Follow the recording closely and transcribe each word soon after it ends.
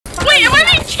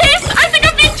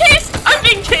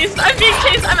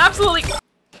absolutely.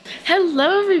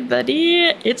 Hello everybody,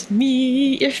 it's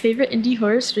me, your favorite indie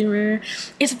horror streamer.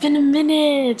 It's been a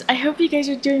minute. I hope you guys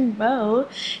are doing well.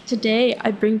 Today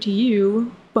I bring to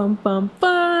you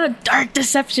Dark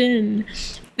Deception.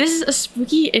 This is a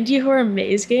spooky indie horror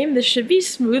maze game. This should be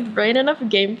smooth, brain enough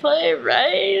gameplay,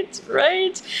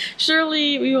 right?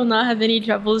 Surely we will not have any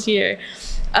troubles here.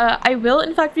 I will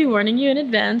in fact be warning you in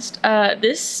advance.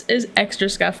 This is extra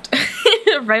scuffed.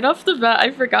 Right off the bat, I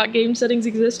forgot game settings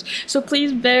exist, so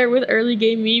please bear with early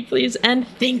game me, please, and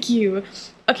thank you.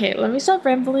 Okay, let me stop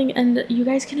rambling and you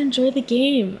guys can enjoy the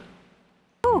game.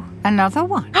 Oh, another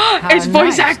one. It's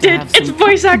voice acted! It's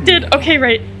voice acted! Okay,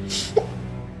 right.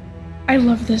 I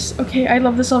love this. Okay, I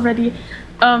love this already.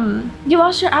 You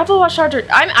lost your Apple Watch charger.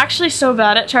 I'm actually so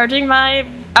bad at charging my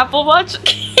Apple Watch.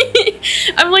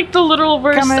 I'm like the literal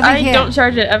worst. I don't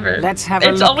charge it ever. Let's have a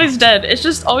look. It's always dead. It's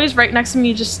just always right next to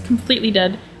me, just completely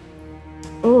dead.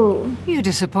 Oh. You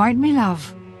disappoint me,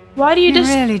 love. Why do you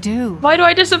really do. Why do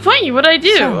I disappoint you? What did I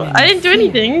do? I didn't do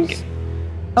anything.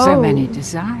 So many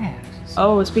desires.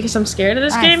 Oh, it's because I'm scared of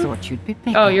this game? I thought you'd be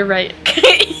bigger. Oh, you're right.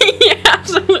 You're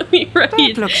absolutely right.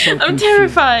 Don't look so I'm confused.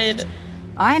 terrified.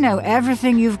 I know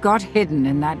everything you've got hidden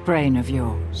in that brain of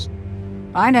yours.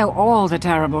 I know all the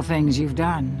terrible things you've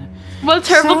done. What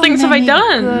terrible things have I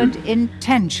done? Good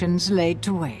intentions laid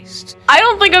to waste. I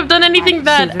don't think I've done anything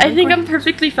bad. I think I'm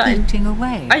perfectly fine.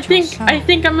 Away I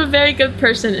think I'm a very good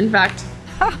person, in fact.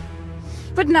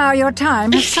 But now your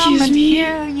time has come, Excuse and me?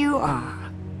 here you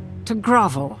are. To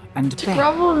grovel and beg.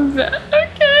 Grovel and beg.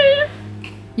 Okay.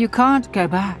 You can't go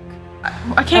back.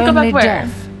 I can't go back where?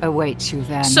 Death awaits you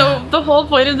there. So now. the whole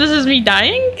point of this is me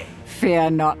dying?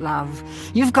 Fear not, love.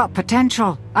 You've got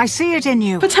potential. I see it in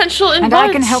you. Potential in and what?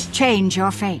 I can help change your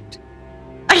fate.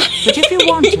 But if you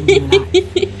want a new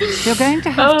life, you're going to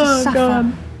have to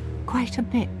suffer quite a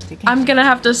bit to get I'm gonna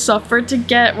have to suffer to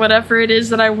get whatever it is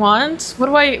that I want?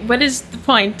 What is the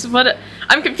point?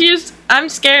 I'm confused. I'm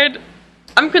scared.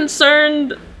 I'm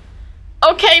concerned.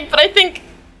 Okay, but I think...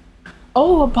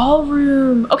 Oh, a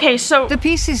ballroom. Okay, so... The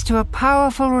pieces to a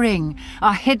powerful ring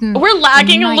are hidden. We're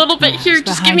lagging a little bit here.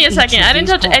 Just give me a second. I didn't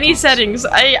touch any settings.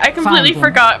 I completely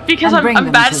forgot because I'm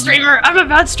a bad streamer. I'm a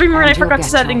bad streamer and I forgot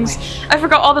settings. I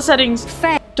forgot all the settings. Do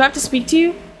I have to speak to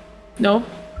you? No.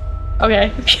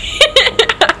 Okay.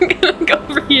 I'm gonna go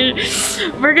over here.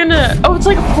 We're gonna... Oh, it's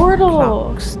like a portal.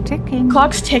 Clock's ticking.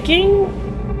 Clock's ticking?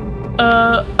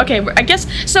 Okay, I guess...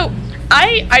 So,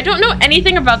 I don't know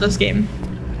anything about this game.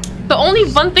 The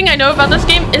only one thing I know about this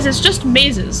game is it's just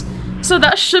mazes. So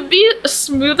that should be a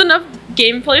smooth enough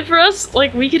gameplay for us.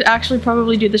 Like, we could actually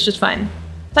probably do this just fine.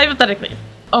 Hypothetically.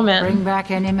 Oh, man. Bring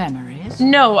back any memories?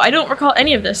 No, I don't recall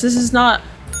any of this. This is not...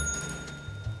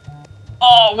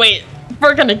 Oh, wait.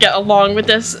 We're gonna get along with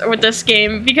this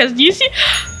game because you see...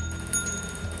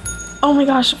 Oh my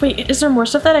gosh, wait, is there more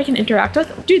stuff that I can interact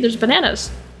with? Dude, there's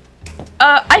bananas.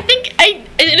 I think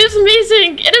it is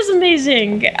amazing. It is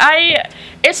amazing.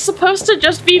 It's supposed to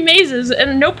just be mazes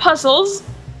and no puzzles.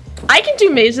 I can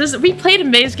do mazes. We played a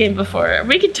maze game before.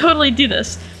 We could totally do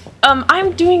this.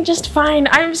 I'm doing just fine.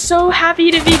 I'm so happy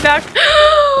to be back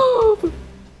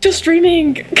to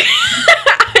streaming.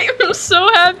 I'm so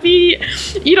happy.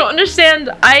 You don't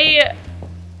understand. I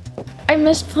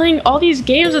miss playing all these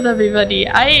games with everybody.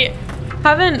 I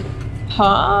haven't...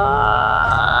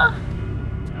 Huh?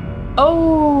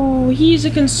 Oh, he's a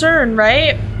concern,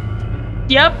 right?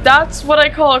 Yep, that's what I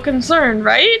call a concern,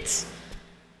 right?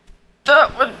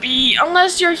 That would be...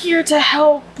 Unless you're here to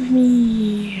help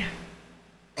me.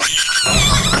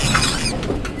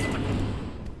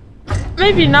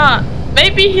 Maybe not.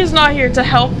 Maybe he's not here to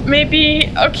help.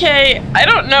 Maybe... Okay, I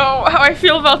don't know how I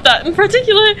feel about that in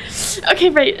particular. Okay,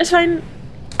 right, it's fine.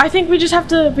 I think we just have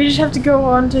to go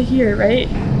on to here, right?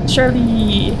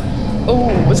 Surely...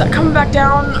 Oh, is that coming back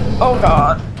down? Oh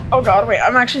god. Oh god, wait,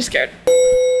 I'm actually scared.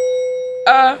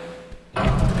 Oh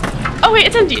wait,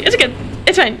 it's empty. It's good.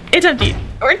 It's fine. It's empty.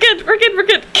 We're good.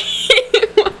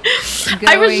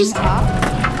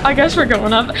 I guess we're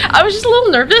going up. I was just a little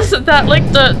nervous that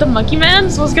like the monkey man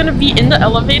was gonna be in the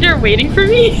elevator waiting for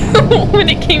me when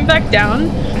it came back down.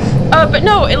 But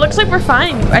no, it looks like we're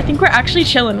fine. I think we're actually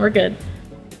chilling. We're good.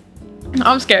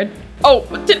 I'm scared. Oh,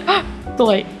 the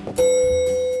light.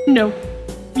 No.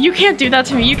 You can't do that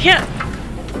to me. You can't.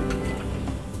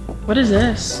 What is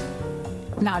this?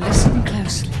 Now listen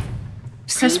closely.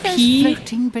 Press See P. those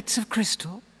floating bits of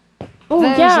crystal? Oh,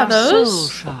 yeah, those.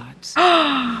 Soul shards.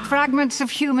 Fragments of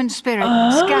human spirit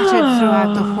scattered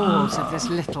throughout the halls of this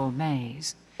little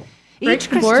maze. Break Each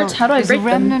the boards? How do I is break a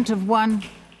them? remnant of one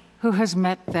who has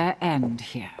met their end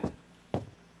here.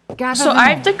 Gather So them I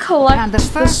have to all, collect and the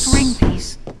first ring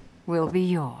piece will be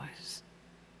yours.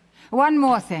 One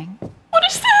more thing. What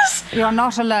is this? You're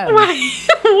not alone. Why?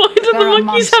 Why do the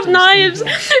monkeys have knives? Who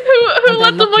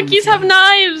let the monkeys have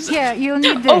knives? Here, you'll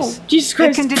need this. Oh, Jesus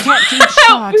Christ. It can detect each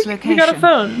shard's location. We got a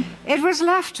phone. It was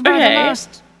left by the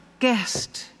last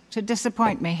guest to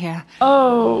disappoint me here.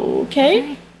 Oh, okay.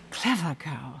 Very clever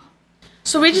girl.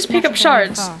 So we just pick up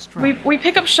shards. Fast, right? We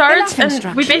pick up shards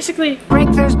and we basically break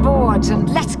those boards and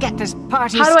let's get this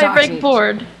party started. How do I break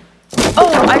board?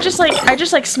 Oh, I just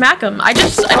like smack them. I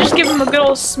just give them a good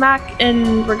old smack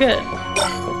and we're good.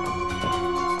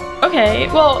 Okay,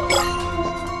 well,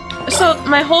 so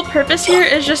my whole purpose here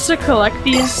is just to collect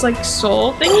these like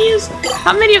soul thingies.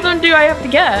 How many of them do I have to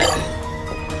get?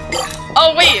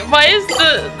 Oh wait, why is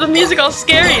the music all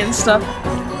scary and stuff?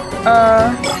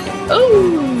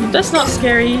 Oh, that's not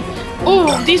scary.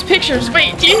 Oh, these pictures.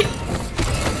 Wait, do you?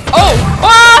 Oh,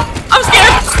 I'm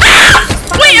scared. Ah!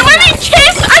 Wait, am I being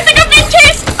chased? I think I'm being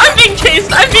chased! I'm being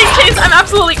chased! I'm being chased! I'm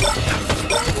absolutely...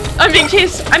 I'm being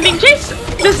chased! I'm being chased!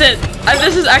 This is it.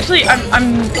 This is actually...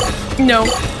 No.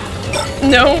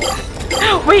 No.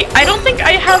 Wait, I don't think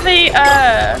I have a,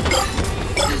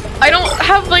 I don't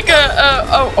have like a,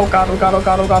 oh god, oh god, oh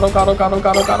god, oh god, oh god, oh god, oh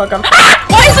god, oh god, oh god. Ah!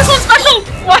 Why is this one special?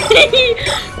 Why?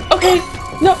 Okay.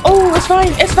 No, oh, it's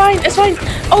fine, it's fine, it's fine.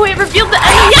 Oh, it revealed the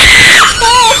enemy.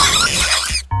 Oh!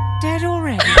 Dead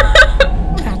already?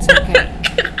 That's okay.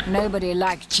 Nobody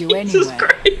liked you anyway. Jesus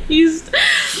Christ.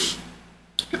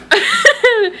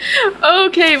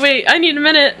 Okay, wait, I need a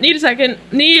minute. Need a second.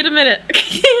 Need a minute.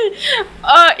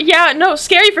 Yeah, no,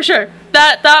 scary for sure.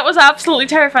 That was absolutely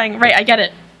terrifying. Right, I get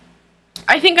it.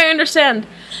 I think I understand.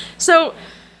 So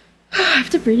I have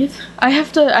to breathe. I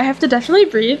have to definitely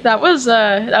breathe. That was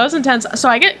intense. So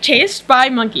I get chased by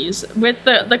monkeys with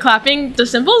the clapping, the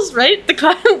symbols, right? The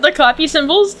clappy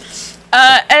symbols.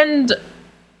 And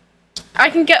I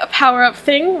can get a power-up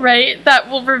thing, right? That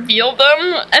will reveal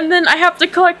them. And then I have to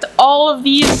collect all of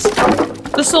the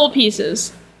soul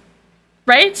pieces.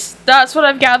 Right? That's what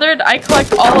I've gathered. I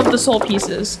collect all of the soul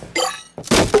pieces.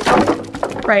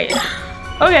 Right.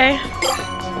 Okay.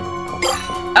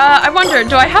 I wonder,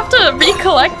 do I have to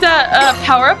recollect that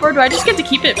power-up, or do I just get to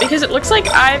keep it? Because it looks like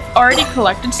I've already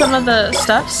collected some of the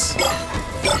stuffs.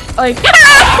 Like,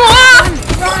 run!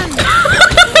 No!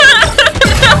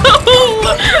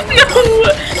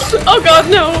 Oh god,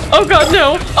 no! Oh god,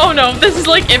 no! Oh no, this is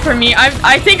like it for me.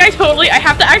 I think I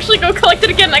have to actually go collect it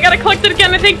again. I gotta collect it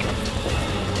again, I think.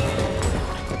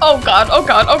 Oh god, oh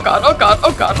god, oh god, oh god,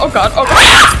 oh god, oh god, oh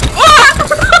god.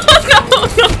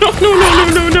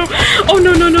 No. Oh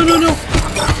no, no.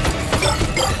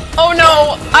 Oh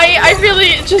no, I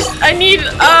really just, I need,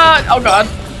 oh god.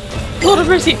 Lord of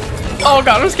mercy. Oh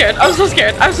god, I'm scared. I'm so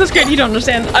scared. I'm so scared. You don't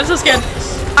understand. I'm so scared.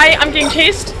 I'm getting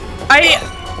chased.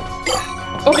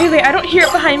 Okay, wait, I don't hear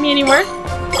it behind me anymore.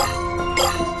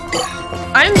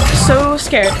 I'm so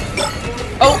scared.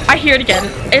 Oh, I hear it again.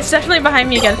 It's definitely behind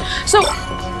me again. So,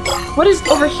 what is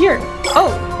over here? Oh.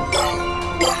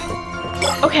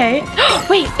 Okay.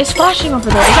 Wait, it's flashing over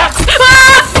there. Is that...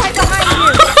 Ah!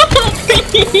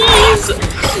 Please!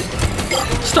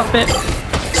 Stop it.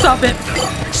 Stop it.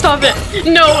 Stop it.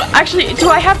 No, actually, do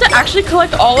I have to actually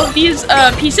collect all of these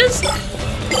pieces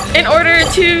in order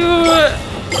to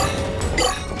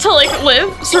like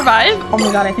live, survive? Oh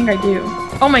my god, I think I do.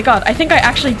 Oh my god, I think I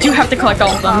actually do have to collect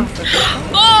all of them.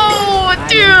 Oh,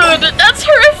 dude, that's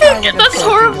horrific. That's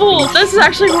horrible. This is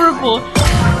actually horrible.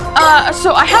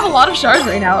 So I have a lot of shards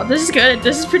right now. This is good.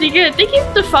 This is pretty good. Thank you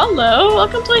for the follow.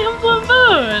 Welcome to my humble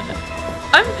abode.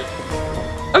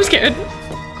 I'm scared.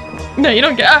 No, you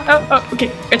don't get. Oh,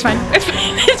 okay. It's fine. It's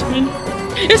fine. It's fine.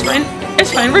 It's fine.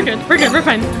 It's fine. We're good. We're good. We're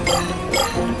fine.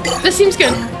 This seems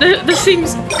good. This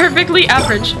seems perfectly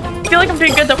average. I feel like I'm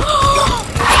doing good though.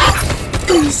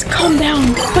 Please calm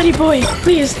down, buddy boy.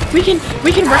 Please, we can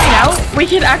work it out. We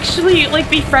could actually like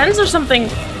be friends or something.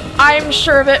 I'm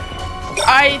sure of it.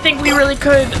 I think we really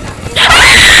could.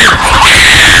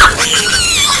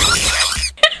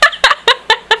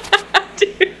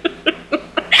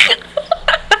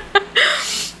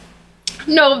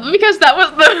 No, because that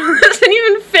wasn't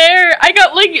even fair. I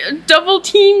got like double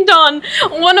teamed on.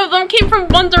 One of them came from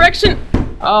one direction.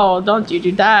 Oh, don't you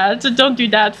do that. Don't do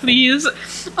that, please.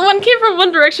 One came from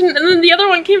one direction and then the other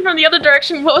one came from the other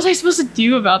direction. What was I supposed to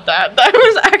do about that? That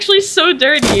was actually so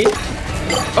dirty.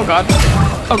 Oh god.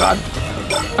 Oh god.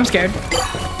 I'm scared.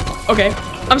 Okay.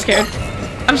 I'm scared.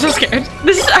 I'm so scared.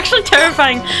 This is actually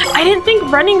terrifying. I didn't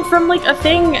think running from like a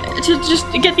thing to just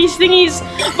get these thingies.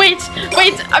 Wait.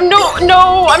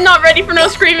 No, I'm not ready for no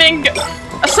screaming.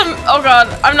 Oh god,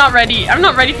 I'm not ready. I'm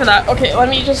not ready for that. Okay, let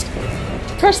me just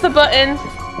press the button.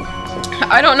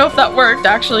 I don't know if that worked,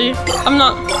 actually. I'm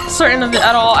not certain of it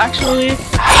at all, actually.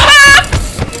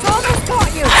 Almost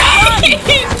got you.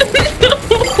 No.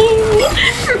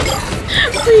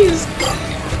 Please.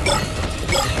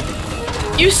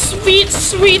 You sweet,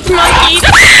 sweet monkey.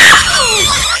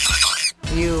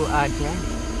 You are dead.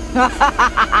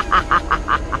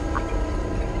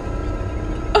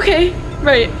 Okay,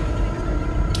 right.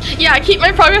 Yeah, I keep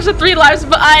my progress at 3 lives,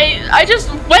 but I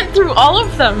just went through all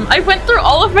of them. I went through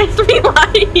all of my 3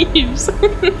 lives.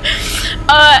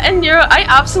 And Nero, I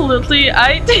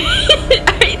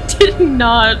did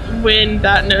not win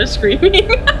that no screaming.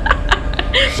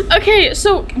 Okay,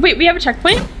 so wait, we have a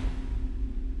checkpoint?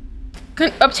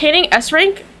 Obtaining S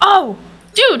rank? Oh,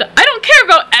 dude, I don't care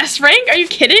about S rank. Are you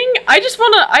kidding? I just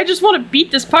wanna beat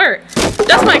this part.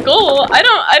 That's my goal. I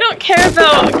don't care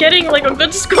about getting like a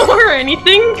good score or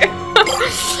anything.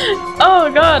 Oh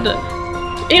god.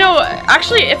 You know,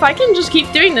 actually, if I can just keep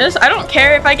doing this, I don't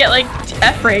care if I get like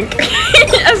F rank.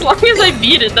 As long as I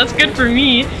beat it, that's good for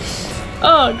me.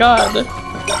 Oh god.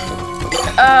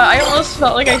 I almost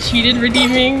felt like I cheated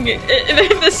redeeming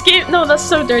this game. No, that's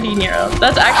so dirty, Nero.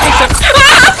 That's actually so.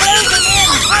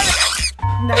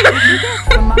 That's what you get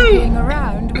for monkeying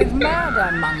around with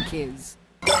murder monkeys.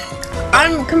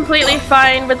 I'm completely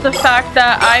fine with the fact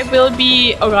that I will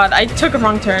be. Oh god, I took a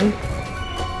wrong turn.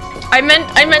 I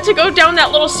meant to go down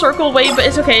that little circle way, but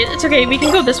it's okay. It's okay. We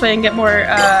can go this way and get more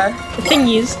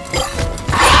thingies.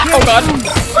 Oh god.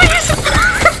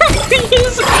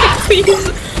 Please. Please.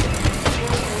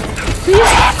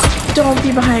 Please don't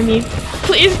be behind me.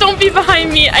 Please don't be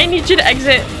behind me. I need you to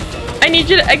exit. I need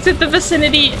you to exit the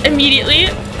vicinity immediately.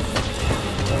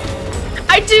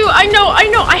 I do. I know.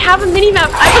 I have a mini-map.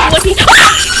 I was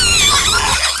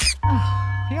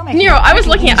looking. Nero, I was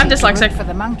looking at. I'm dyslexic. For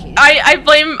the monkey. I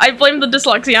blame the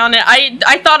dyslexia on it.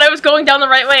 I thought I was going down the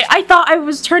right way. I thought I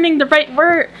was turning the right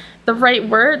word. The right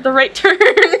turn.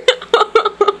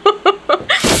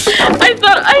 I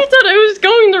thought I was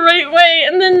going the right way,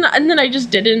 and then I just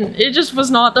didn't. It just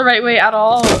was not the right way at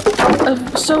all.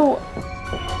 So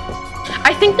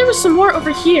I think there was some more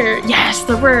over here. Yes,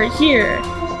 there were here.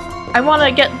 I want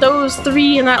to get those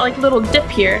 3 in that like little dip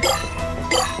here.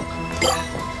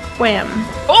 Wham!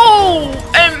 Oh,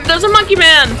 and there's a monkey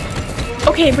man.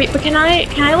 Okay, wait, but can I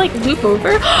like loop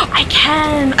over? I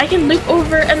can loop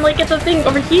over and like get the thing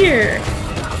over here.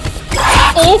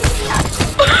 Oh.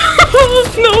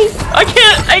 No, I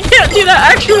can't do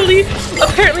that actually.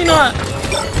 Apparently not.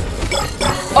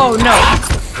 Oh no.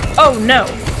 Oh no.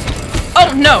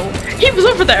 Oh no. He was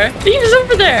over there. He was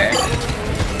over there.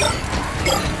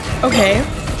 Okay.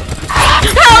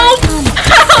 Help!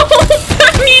 Help!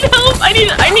 I need help.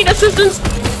 I need assistance.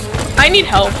 I need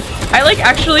help. I like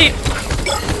actually.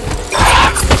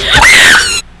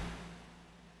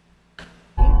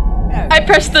 I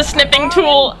pressed the snipping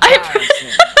tool.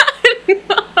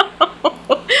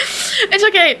 It's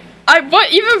okay.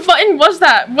 What even button was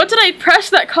that? What did I press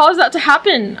that caused that to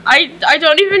happen? I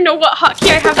don't even know what hotkey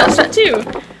I have that set to.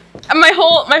 And my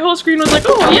whole screen was like,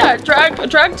 oh yeah,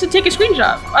 drag to take a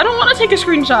screenshot. I don't want to take a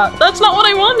screenshot. That's not what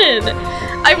I wanted.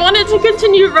 I wanted to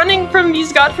continue running from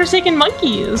these godforsaken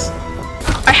monkeys.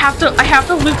 I have to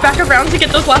loop back around to get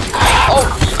those last. Oh.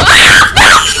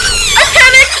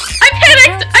 I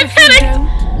panicked.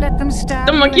 Let them stab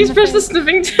The monkeys press the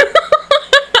sniffing tool.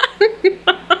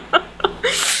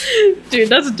 Dude,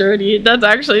 that's dirty. That's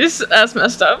actually that's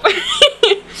messed up.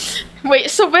 Wait,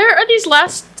 so where are these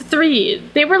last 3?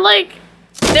 They were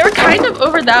kind of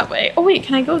over that way. Oh wait,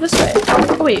 can I go this way?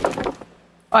 Oh wait. Oh,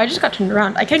 I just got turned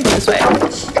around. I can go this way.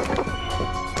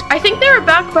 I think they were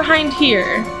back behind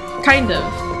here. Kind of.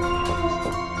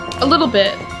 A little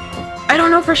bit. I don't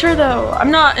know for sure though.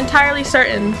 I'm not entirely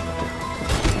certain.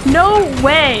 No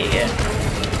way.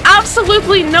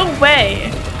 Absolutely no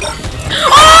way.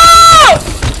 Oh!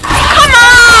 Come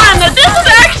on! This is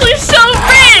actually so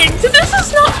rigged! This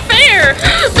is not fair!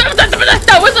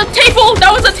 That was a table!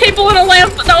 That was a table and a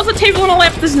lamp! That was a table and a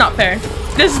lamp! This is not fair.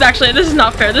 This is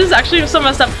not fair. This is actually so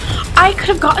messed up. I could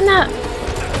have gotten that.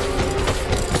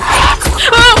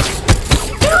 Oh!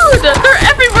 Dude! They're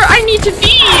everywhere I need to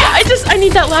be! I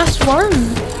need that last one.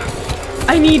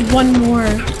 I need one more.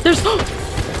 There's...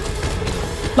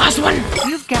 Last one!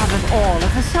 You've gathered all of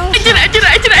the souls. I did it!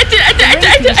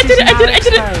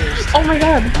 Oh my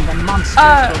god. And the monsters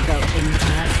will go into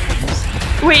your face.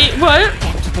 Wait, what?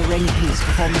 Get to the ring piece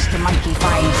before Mr. Monkey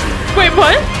finds you. Wait,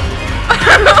 what?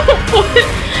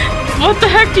 What the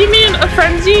heck do you mean, a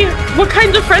frenzy? What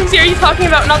kind of frenzy are you talking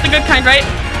about? Not the good kind, right?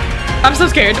 I'm so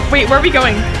scared. Wait, where are we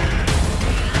going?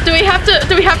 Do we have to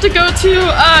go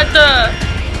to,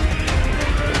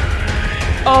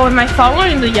 Oh, am I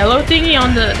following the yellow thingy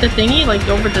on the thingy, like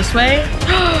over this way?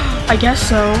 I guess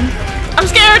so. I'm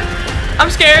scared! I'm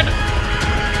scared!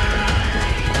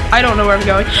 I don't know where I'm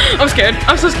going. I'm scared.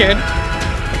 I'm so scared.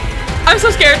 I'm so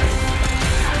scared.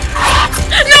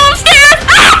 No, I'm scared!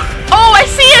 Ah! Oh, I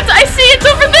see it! I see it! It's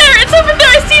over there! It's over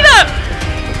there! I see that!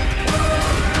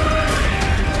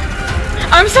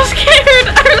 I'm so scared!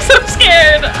 I'm so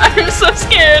scared! I'm so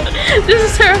scared! This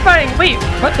is terrifying. Wait,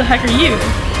 what the heck are you?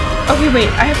 Okay, wait.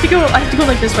 I have to go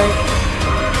like this way.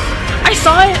 I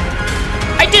saw it!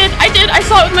 I did! I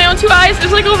saw it with my own 2 eyes!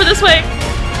 It's like over this way!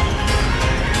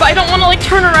 But I don't want to like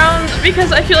turn around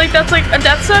because I feel like that's like a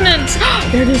death sentence.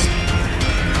 There it is.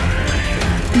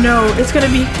 No, it's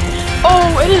gonna be...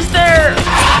 Oh, it is there!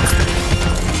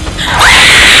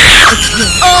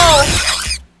 Oh!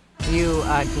 You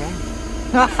are dead.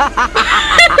 Is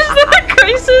that a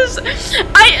crisis?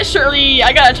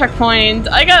 I got a checkpoint.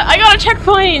 I got a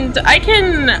checkpoint. I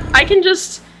can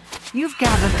just... You've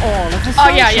gathered all of the Oh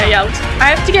yeah. I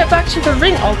have to get back to the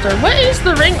ring altar. What is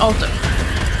the ring altar?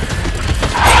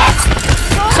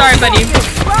 Sorry, buddy.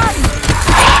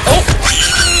 Oh.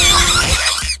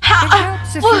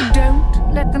 If you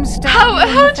don't let them stay.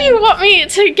 How do you want me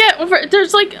to get over?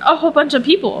 There's like a whole bunch of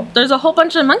people. There's a whole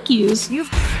bunch of monkeys. You've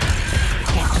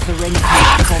get to the ring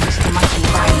before Mr. Monkey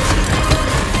finds you.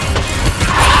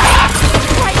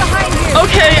 Right behind you.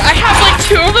 Okay, I have like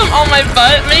 2 of them on my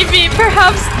butt. Maybe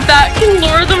perhaps that can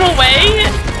lure them away,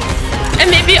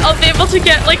 and maybe I'll be able to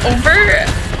get like over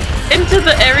into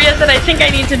the area that I think I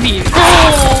need to be.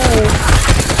 Oh,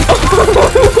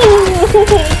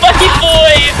 buddy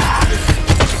boy.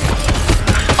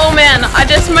 Oh man,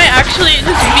 this might actually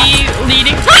just be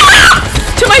leading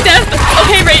to my death.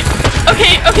 Okay, right.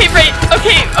 Okay, right.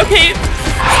 Okay.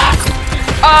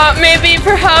 Maybe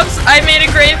perhaps I made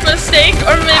a grave mistake,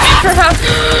 or maybe perhaps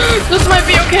this might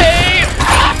be okay.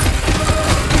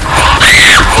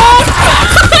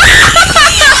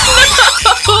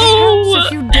 Oh!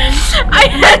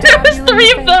 There was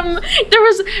 3 of them.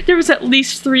 There was at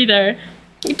least 3 there.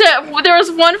 There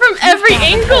was one from every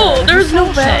angle. There was no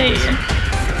way.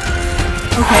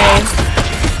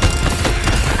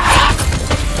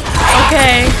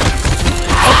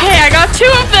 Okay, I got 2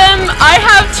 of them. I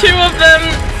have 2 of them.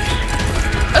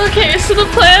 Okay, so the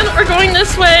plan, we're going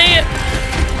this way.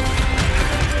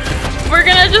 We're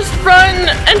gonna just run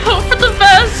and hope for the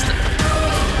best.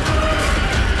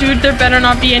 Dude, there better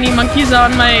not be any monkeys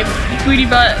on my booty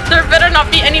butt. There better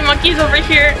not be any monkeys over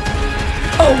here.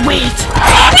 Oh, wait.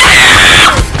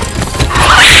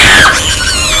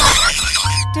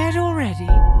 Dead already?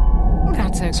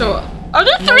 That's okay. So, are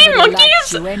there 3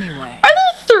 monkeys? Anyway. Are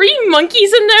there 3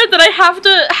 monkeys in there that I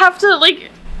have to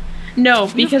like... No,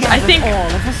 because I think all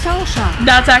of the soul shards.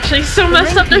 that's actually so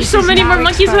messed up. There's so many more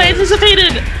monkeys than I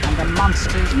anticipated. And the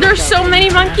monsters There's so many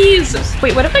monkeys.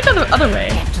 Wait, what if I go the other way?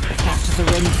 Get to the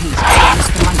ring piece before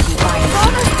Mr. Monkey finds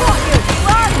you.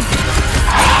 Run!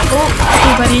 Oh,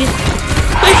 okay, buddy.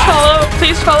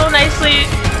 Please follow nicely.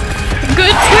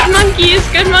 Good monkeys,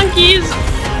 good monkeys.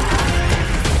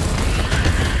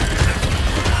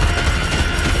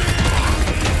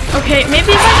 Okay,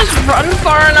 maybe if I just run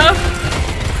far enough.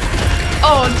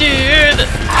 Oh, dude.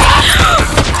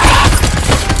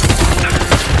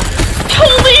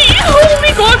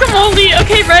 Holy guacamole.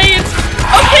 Okay, right.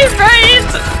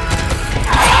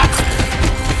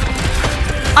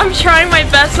 I'm trying my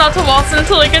best not to waltz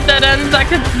into like a dead end that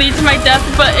could lead to my death,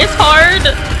 but it's hard.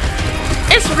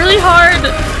 It's really hard.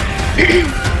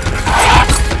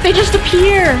 They just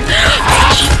appear.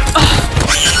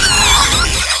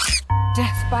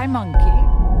 Death by monkey?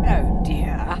 Oh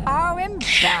dear, how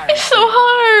embarrassing. It's so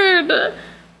hard.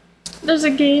 The's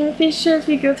a game feature if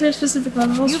you go through specific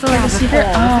levels for like a secret.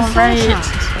 Oh, right.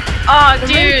 Oh,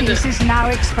 dude. This is now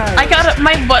exposed. I got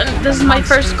my button. This is my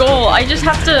first goal. I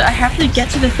have to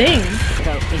get to the thing.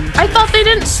 I thought they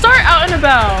didn't start out and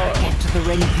about. Get to the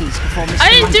ring piece before Mr. I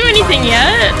didn't do anything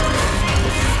yet.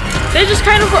 They just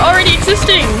kind of were already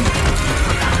existing.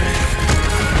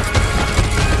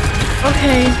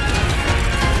 Okay.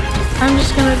 I'm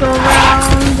just gonna go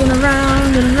around and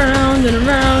around and around and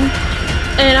around.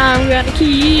 And I'm gonna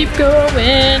keep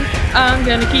going. I'm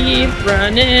gonna keep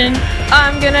running.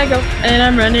 I'm gonna go and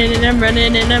I'm running and I'm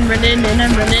running and I'm running and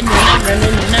I'm running and I'm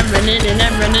running and I'm running and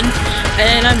I'm running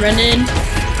and I'm running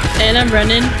and I'm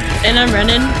running and I'm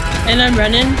running and I'm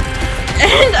running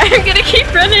and I'm gonna keep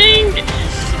running.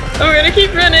 I'm gonna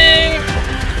keep running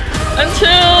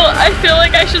until I feel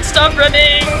like I should stop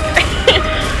running.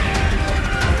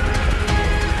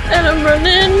 And I'm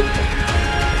running.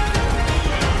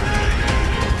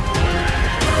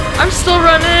 I'm still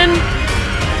running.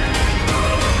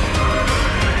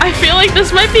 I feel like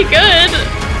this might be good.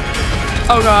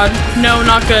 Oh god. No,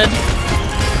 not good.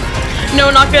 No,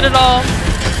 not good at all.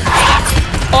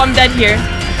 Oh, I'm dead here.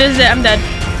 This is it. I'm dead.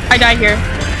 I die here.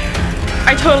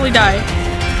 I totally die.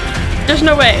 There's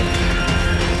no way.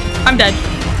 I'm dead.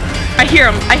 I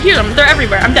hear them. I hear them. They're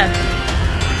everywhere. I'm dead.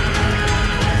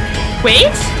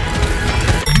 Wait.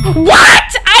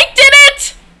 What? I did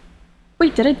it!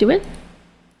 Wait, did I do it?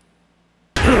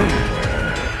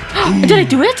 Did I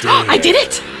do it? I did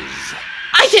it!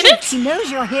 I did it! She knows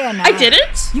you're here now. I did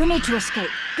it! You need to escape.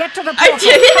 Get to the I portal.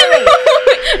 did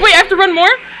it! Wait, I have to run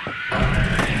more?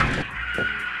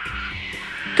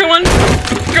 Go on.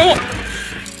 Go on.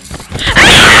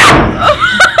 Ah!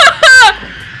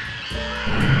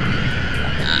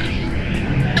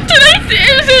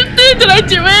 Did I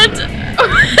do it?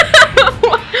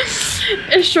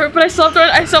 It's short, but I still have to run.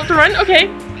 I still have to run? Okay.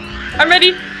 I'm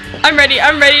ready. I'm ready.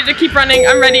 I'm ready to keep running.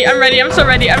 I'm ready. I'm ready. I'm so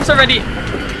ready. I'm so ready.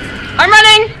 I'm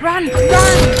running! Run!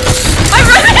 Run! I'm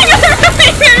running! I'm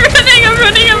running! I'm running! I'm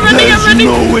running! I'm running! I'm running!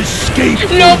 No escape!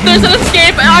 Nope, there's an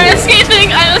escape. I'm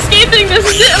escaping! I'm escaping! This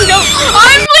is it! I'm going!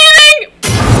 I'm leaving!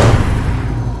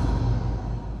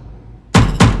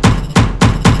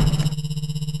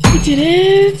 I did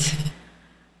it!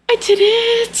 I did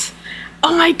it!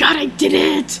 Oh my god, I did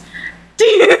it!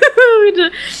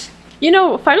 Dude! You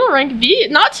know, final rank V,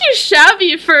 not too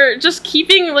shabby for just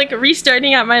keeping, like,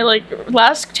 restarting at my, like,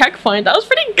 last checkpoint. That was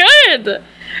pretty good!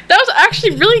 That was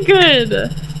actually really good!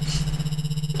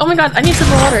 Oh my god, I need some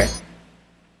more water.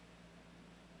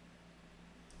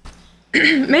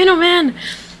 Man, oh man!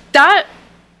 That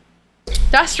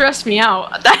stressed me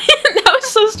out. That was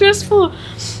so stressful.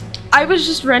 I was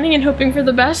just running and hoping for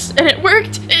the best, and it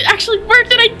worked! It actually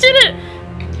worked, and I did it!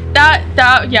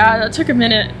 Yeah, that took a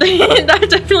minute. That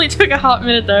definitely took a hot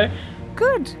minute there.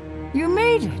 Good. You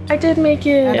made it. I did make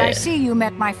it. And I see you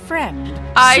met my friend.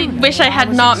 I wish I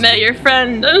had not met your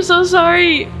friend. I'm so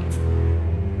sorry.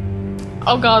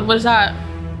 Oh god, what is that?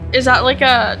 Is that like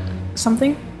a...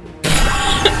 something?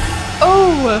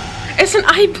 Oh! It's an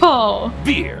eyeball!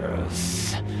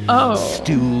 Fierce. Oh.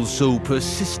 Still so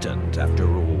persistent after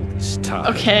all this time.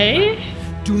 Okay.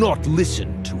 Do not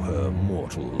listen to her,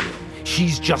 mortal.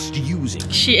 She's just using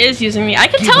you. She is using me. I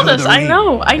can Give tell her this. the I ring,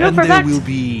 know. I know and for a there fact. will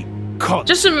be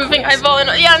Just a moving eyeball and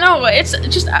yeah, no, it's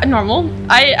just normal.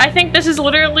 I think this is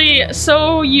literally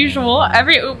so usual.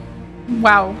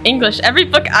 Wow, English. Every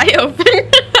book I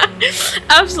open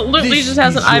absolutely This just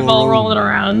has an is your eyeball only rolling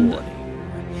around.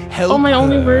 Help Oh, my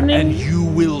only her warning? and you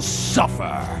will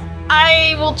suffer.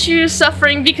 I will choose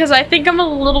suffering because I think I'm a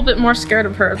little bit more scared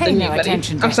of her Pay than no you, buddy.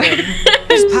 attention to I'm sorry. him. I'm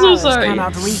His so powers sorry.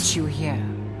 cannot reach you here.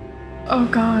 Oh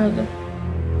god.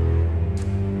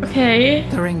 Okay.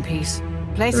 The ring piece.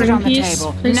 Place Ring it on piece. the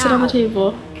table. Place it on the Now.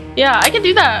 table. Yeah, I can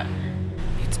do that.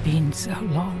 It's been so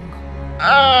long.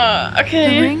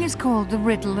 Okay. The ring is called the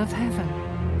Riddle of Heaven.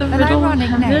 The An riddle of ironic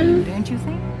name, heaven? don't you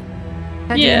think?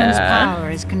 A Yeah. demon's power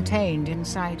is contained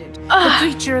inside it. A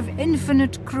creature of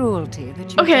infinite cruelty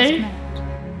that you Okay. just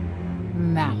met.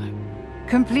 Malak.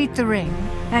 Complete the ring,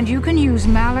 and you can use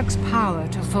Malak's power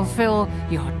to fulfill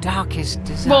your darkest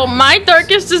desire. Well, my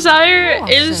darkest desire Oh,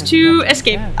 is so to that's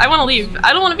escape. bad. I want to leave.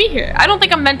 I don't want to be here. I don't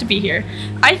think I'm meant to be here.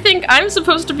 I think I'm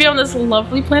supposed to be on this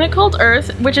lovely planet called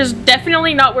Earth, which is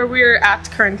definitely not where we're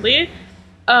at currently.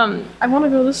 I want to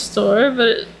go to the store, but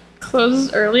it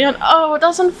closes early on. Oh,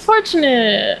 that's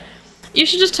unfortunate. You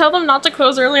should just tell them not to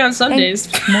close early on Sundays.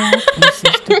 8 more pieces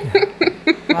to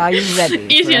go. Are you ready?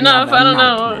 Easy for enough. I another don't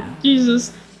know. nightmare?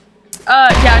 Jesus.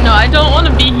 Yeah, no, I don't want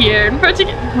to be here. In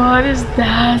particular, what is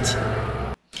that?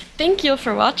 Thank you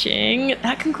for watching.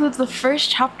 That concludes the first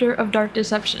chapter of Dark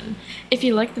Deception. If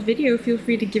you liked the video, feel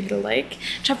free to give it a like.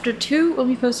 Chapter 2 will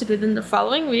be posted within the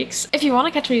following weeks. If you want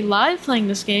to catch me live playing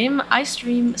this game, I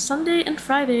stream Sunday and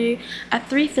Friday at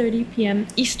 3:30 p.m.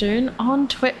 Eastern on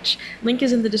Twitch. Link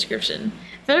is in the description.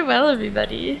 Farewell,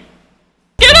 everybody.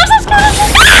 Get us!